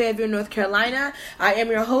out of Fayetteville, North Carolina. I am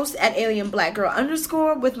your host at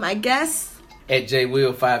 @AlienBlackGirl_ with my guests at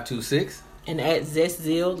JWill526 and at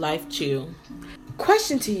ZestZeal Life Chill.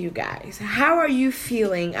 Question to you guys: how are you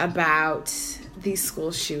feeling about these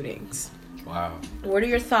school shootings? Wow. What are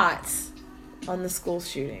your thoughts? on the school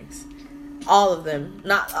shootings. All of them.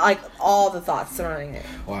 Not like all the thoughts surrounding it.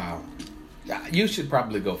 Wow. You should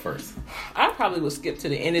probably go first. I probably would skip to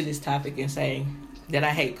the end of this topic and say that I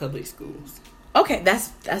hate public schools. Okay,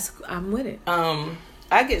 that's I'm with it.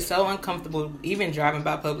 I get so uncomfortable even driving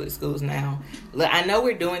by public schools now. Look, I know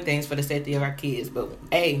we're doing things for the safety of our kids, but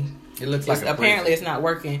it looks like apparently it's not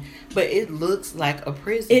working. But it looks like a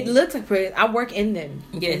prison. It looks like prison. I work in them.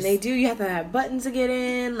 Yes, and they do. You have to have buttons to get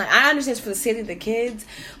in. Like, I understand it's for the safety of the kids,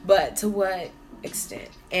 but to what extent?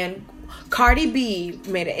 And Cardi B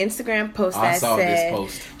made an Instagram post that said, this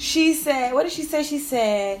post. She said, what did she say? She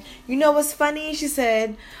said, you know what's funny? She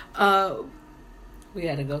said, we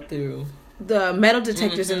had to go through the metal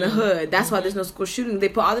detectors in the hood. That's why there's no school shooting. They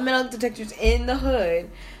put all the metal detectors in the hood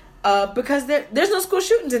because there's no school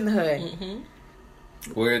shootings in the hood.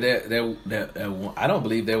 Where I don't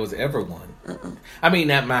believe there was ever one. I mean,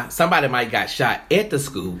 somebody might got shot at the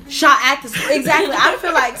school. Shot at the school, exactly. I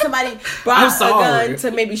feel like somebody brought a gun to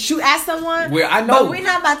maybe shoot at someone. Well, I know, but we're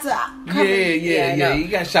not about to. Yeah. He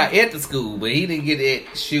got shot at the school, but he didn't get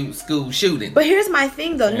at school shooting. But here's my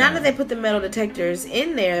thing, though. Now that they put the metal detectors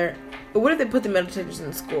in there, what if they put the metal detectors in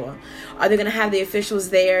the school? Are they going to have the officials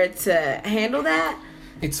there to handle that?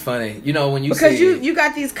 It's funny, when you because you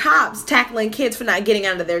got these cops tackling kids for not getting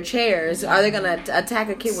out of their chairs. Are they gonna attack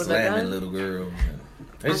a kid with a gun? Slamming little girl.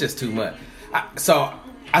 It's just too much. So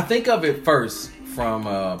I think of it first from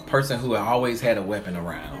a person who always had a weapon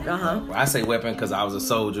around. I say weapon because I was a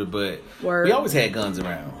soldier, but we always had guns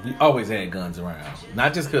around.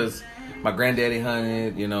 Not just because my granddaddy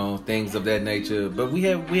hunted, things of that nature, but we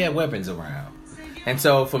had weapons around. And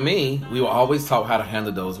so for me, we were always taught how to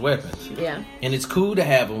handle those weapons. Yeah. And it's cool to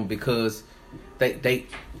have them because they're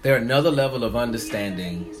another level of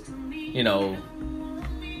understanding,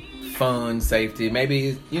 fun, safety,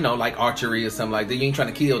 maybe, like archery or something like that. You ain't trying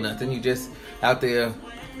to kill nothing. You just out there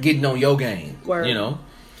getting on your game,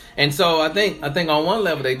 And so I think on one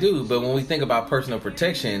level they do, but when we think about personal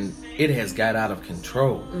protection, it has got out of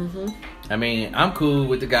control. I mean, I'm cool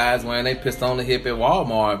with the guys wearing their pistol on the hip at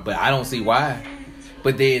Walmart, but I don't see why.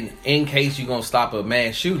 But then, in case you're going to stop a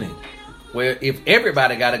mass shooting, where if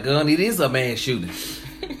everybody got a gun, it is a mass shooting.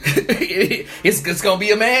 it's going to be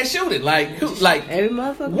a mass shooting. Like every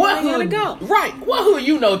motherfucker gotta go. Right. What hood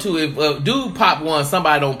you know to if a dude pop one,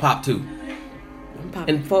 somebody don't pop two? I'm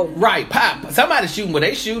popping four. Right. Pop. Somebody shooting where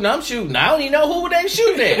they shooting, I'm shooting. I don't even know who they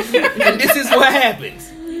shooting at. And this is what happens.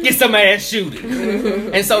 Get some ass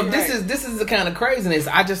shooting. And so this is the kind of craziness.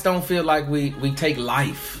 I just don't feel like we take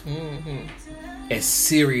life as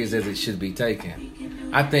serious as it should be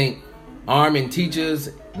taken. I think arming teachers,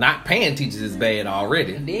 not paying teachers is bad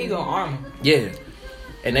already. And then you gonna arm them. Yeah.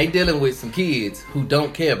 And they dealing with some kids who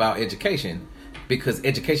don't care about education because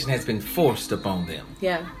education has been forced upon them.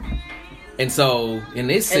 Yeah. And so, in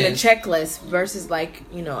this sense... And the checklist versus,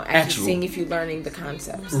 actually seeing if you're learning the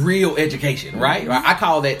concepts. Real education, right? I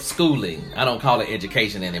call that schooling. I don't call it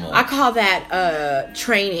education anymore. I call that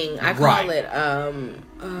training. I call it...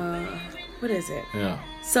 what is it? Yeah.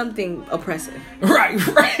 Something oppressive. Right.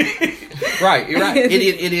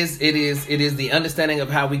 It is the understanding of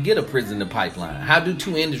how we get a prison to pipeline. How do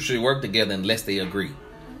two industries work together unless they agree?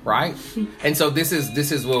 Right? And so this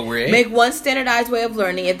is where we're at. Make one standardized way of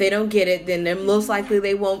learning. If they don't get it, then they're most likely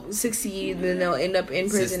they won't succeed. Then they'll end up in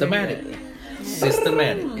prison.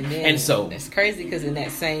 Systematic. And so it's crazy because in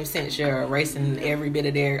that same sense you're erasing every bit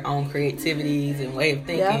of their own creativities and way of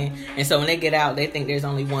thinking. And so when they get out, they think there's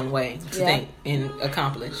only one way to think and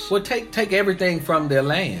accomplish. Well, take everything from their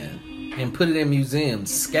land and put it in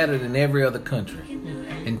museums scattered in every other country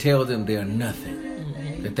and tell them they're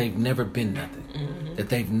nothing, that they've never been nothing, that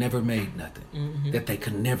they've never made nothing, that they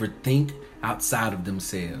could never think outside of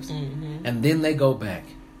themselves. And then they go back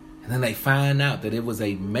and then they find out that it was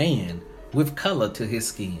a man with color to his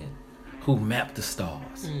skin who mapped the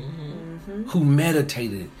stars, who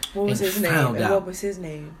meditated what was his name? What was his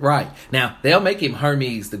name? Right. Now, they'll make him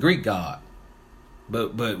Hermes, the Greek god.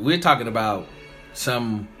 But we're talking about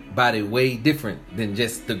somebody way different than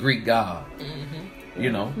just the Greek god.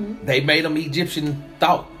 They made him Egyptian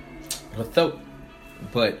thought.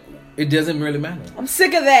 But it doesn't really matter. I'm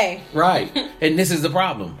sick of that. Right. And this is the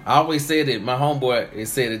problem. I always said it. My homeboy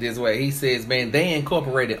said it this way. He says, man, they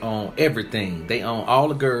incorporated on everything. They own all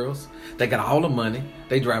the girls. They got all the money.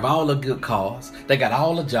 They drive all the good cars. They got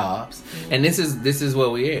all the jobs. And this is where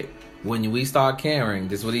we at. When we start caring,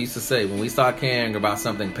 this is what he used to say, when we start caring about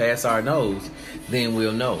something past our nose, then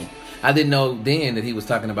we'll know. I didn't know then that he was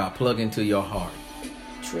talking about plug into your heart.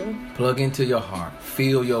 True. Plug into your heart.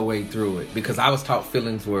 Feel your way through it. Because I was taught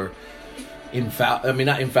feelings were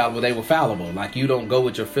not infallible, they were fallible. Like, you don't go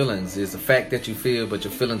with your feelings. It's a fact that you feel, but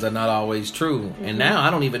your feelings are not always true. Mm-hmm. And now I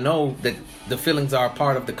don't even know that the feelings are a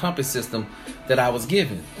part of the compass system that I was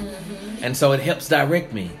given. Mm-hmm. And so it helps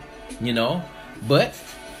direct me, you know. But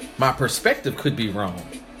my perspective could be wrong.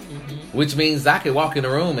 Mm-hmm. Which means I could walk in a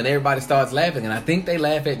room and everybody starts laughing and I think they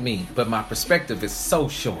laugh at me. But my perspective is so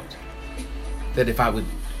short that if I would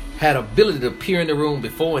had ability to peer in the room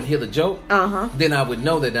before and hear the joke, then I would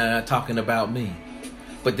know that they're not talking about me.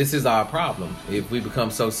 But this is our problem. If we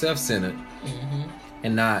become so self-centered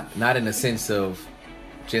and not in the sense of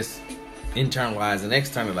just internalizing,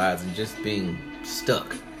 externalizing, just being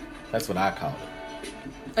stuck. That's what I call it.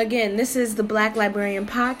 Again, this is the Black Librarian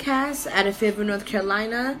Podcast out of Fayetteville, North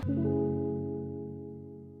Carolina.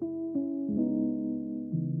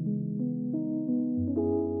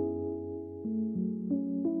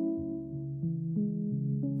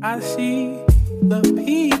 I see the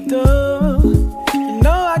Peter. You know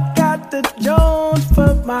I got the Jones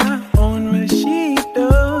for my own Rashida.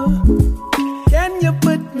 Can you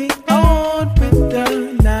put me on with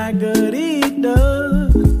the Nagarita?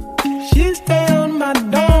 She stay on my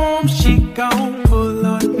dome, she gon' pull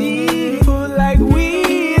on me. Pull like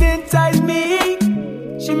weed, entice me.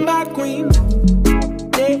 She my queen.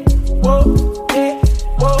 Yeah, whoa, yeah,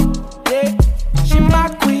 whoa, yeah. She my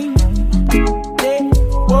queen.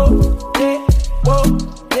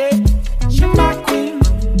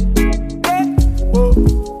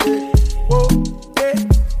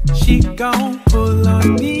 Gon' pull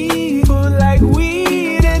on me, pull like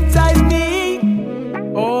weed, entice me.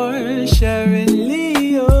 Or Sharon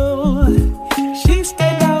Leo, she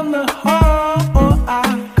stay down the hall, or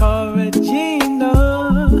I call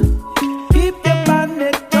Regina. Keep your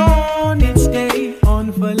panettone and stay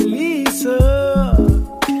on for Lisa.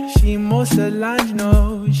 She most Solange,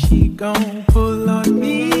 no, she gon' pull on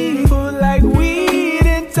me, pull like weed,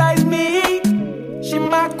 entice me. She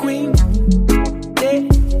my queen. Yeah,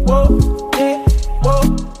 whoa.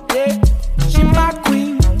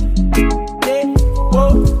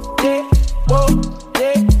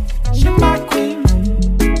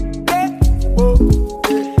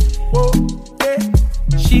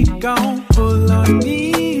 Gon' pull on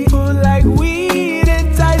me, pull like weed,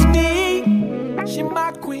 entice me. She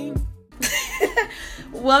my queen.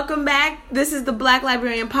 Welcome back. This is the Black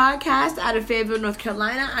Librarian Podcast out of Fayetteville, North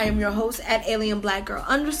Carolina. I am your host at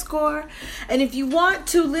AlienBlackGirl_. And if you want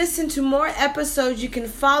to listen to more episodes, you can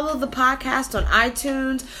follow the podcast on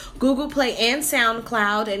iTunes, Google Play, and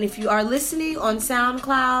SoundCloud. And if you are listening on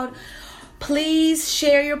SoundCloud, please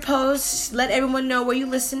share your posts. Let everyone know where you're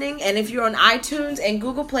listening. And if you're on iTunes and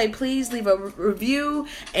Google Play, please leave a review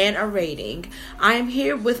and a rating. I am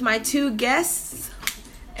here with my two guests.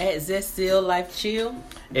 At Zestill Life Chill.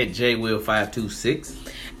 At JWill526.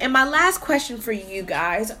 And my last question for you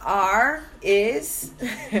guys is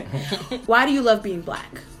why do you love being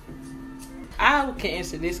black? I can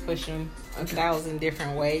answer this question 1,000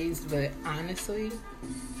 different ways, but honestly,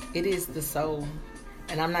 it is the soul.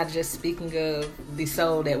 And I'm not just speaking of the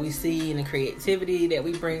soul that we see and the creativity that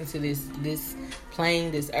we bring to this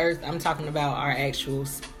plane, this earth. I'm talking about our actual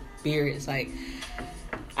spirits. Like,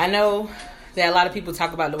 I know that a lot of people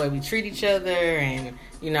talk about the way we treat each other and,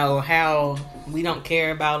 you know, how we don't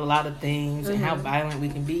care about a lot of things and how violent we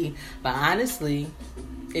can be. But honestly,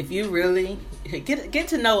 if you really get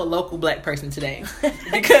to know a local black person today,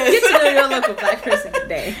 because get to know your local black person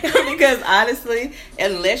today, because honestly,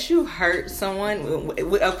 unless you hurt someone,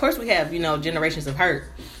 of course we have, you know, generations of hurt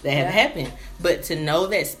that have happened, but to know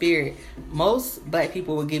that spirit, most black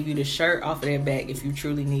people will give you the shirt off of their back if you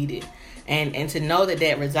truly need it. And to know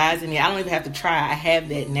that resides in me, I don't even have to try. I have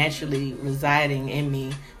that naturally residing in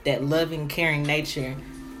me. That loving, caring nature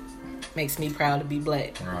makes me proud to be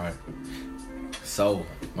black. Right. So,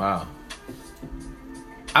 wow.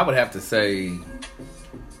 I would have to say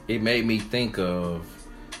it made me think of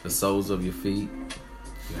the soles of your feet.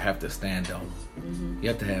 You have to stand on them. Mm-hmm. You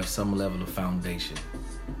have to have some level of foundation.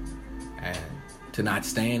 And to not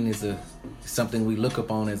stand is something we look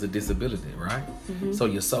upon as a disability, right? Mm-hmm. So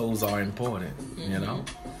your soles are important, you know?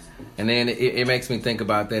 And then it makes me think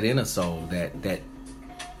about that inner soul that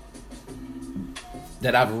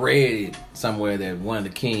I've read somewhere that one of the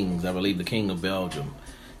kings, I believe the king of Belgium,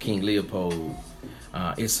 King Leopold,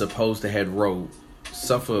 is supposed to have wrote,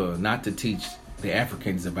 "Suffer not to teach the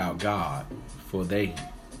Africans about God, for they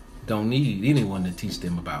don't need anyone to teach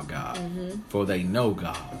them about God, for they know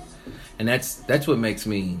God." And that's what makes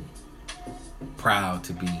me proud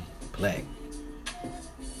to be black.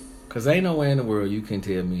 Because ain't nowhere in the world you can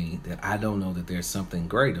tell me that I don't know that there's something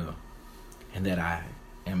greater and that I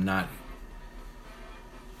am not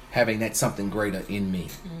having that something greater in me.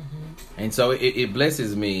 And so it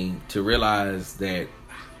blesses me to realize that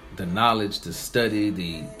the knowledge, the study,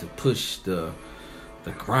 the push, the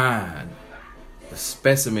grind, the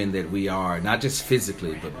specimen that we are, not just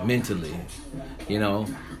physically but mentally, you know,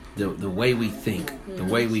 the way we think, the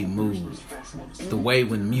way we move, the way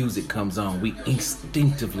when music comes on, we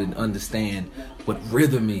instinctively understand what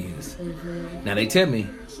rhythm is. Now they tell me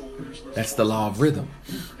that's the law of rhythm.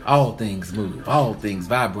 All things move, all things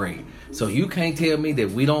vibrate. So you can't tell me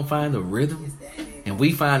that we don't find a rhythm, and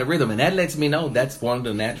we find a rhythm, and that lets me know that's one of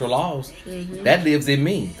the natural laws that lives in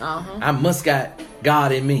me. I must got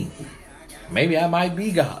God in me. Maybe I might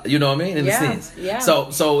be God, you know what I mean, in a sense. Yeah.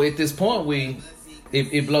 So at this point,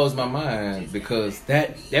 it blows my mind, because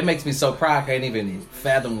that makes me so proud I can't even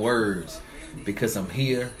fathom words, because I'm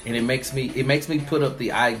here, and it makes me put up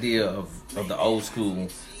the idea of the old school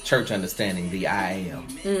church understanding, the I am.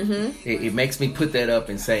 It makes me put that up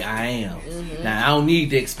and say I am. Now I don't need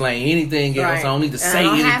to explain anything else. I don't need to say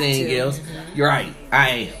anything else. You're right, I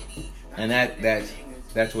am, and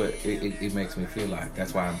that's what it makes me feel like.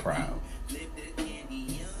 That's why I'm proud.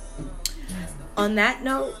 On that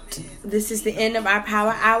note, this is the end of our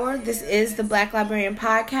Power Hour. This is the Black Librarian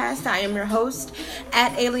Podcast. I am your host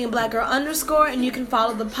at @AlienBlackGirl_, and you can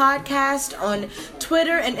follow the podcast on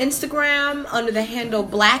Twitter and Instagram under the handle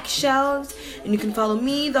Black Shelves, and you can follow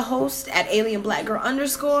me, the host, at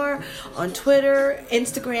 @AlienBlackGirl_ on Twitter,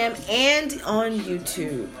 Instagram, and on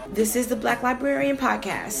YouTube. This is the Black Librarian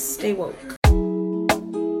Podcast. Stay woke.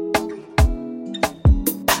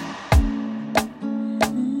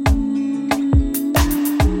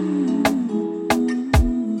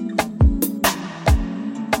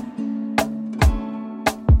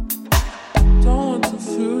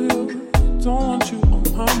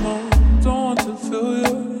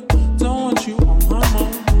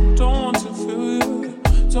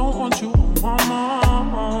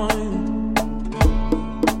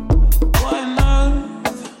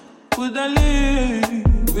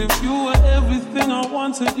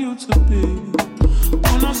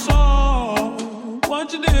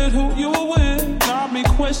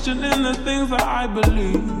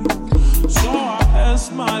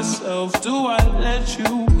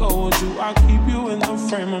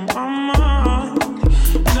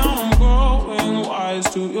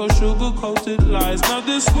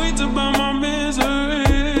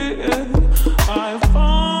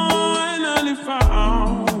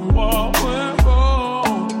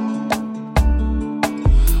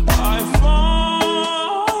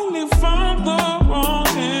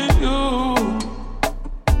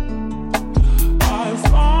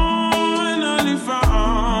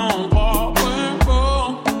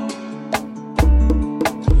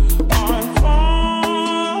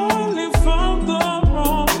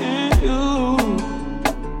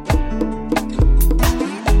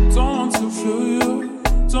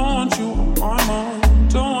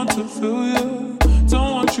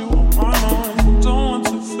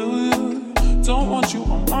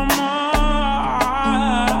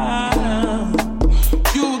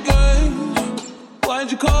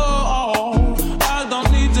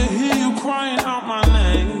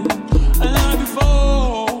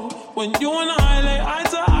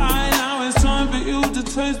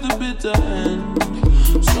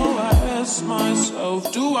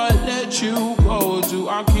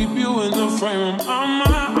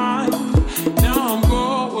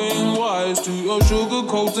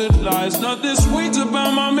 Sugar-coated lies, nothing sweet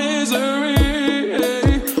about my misery.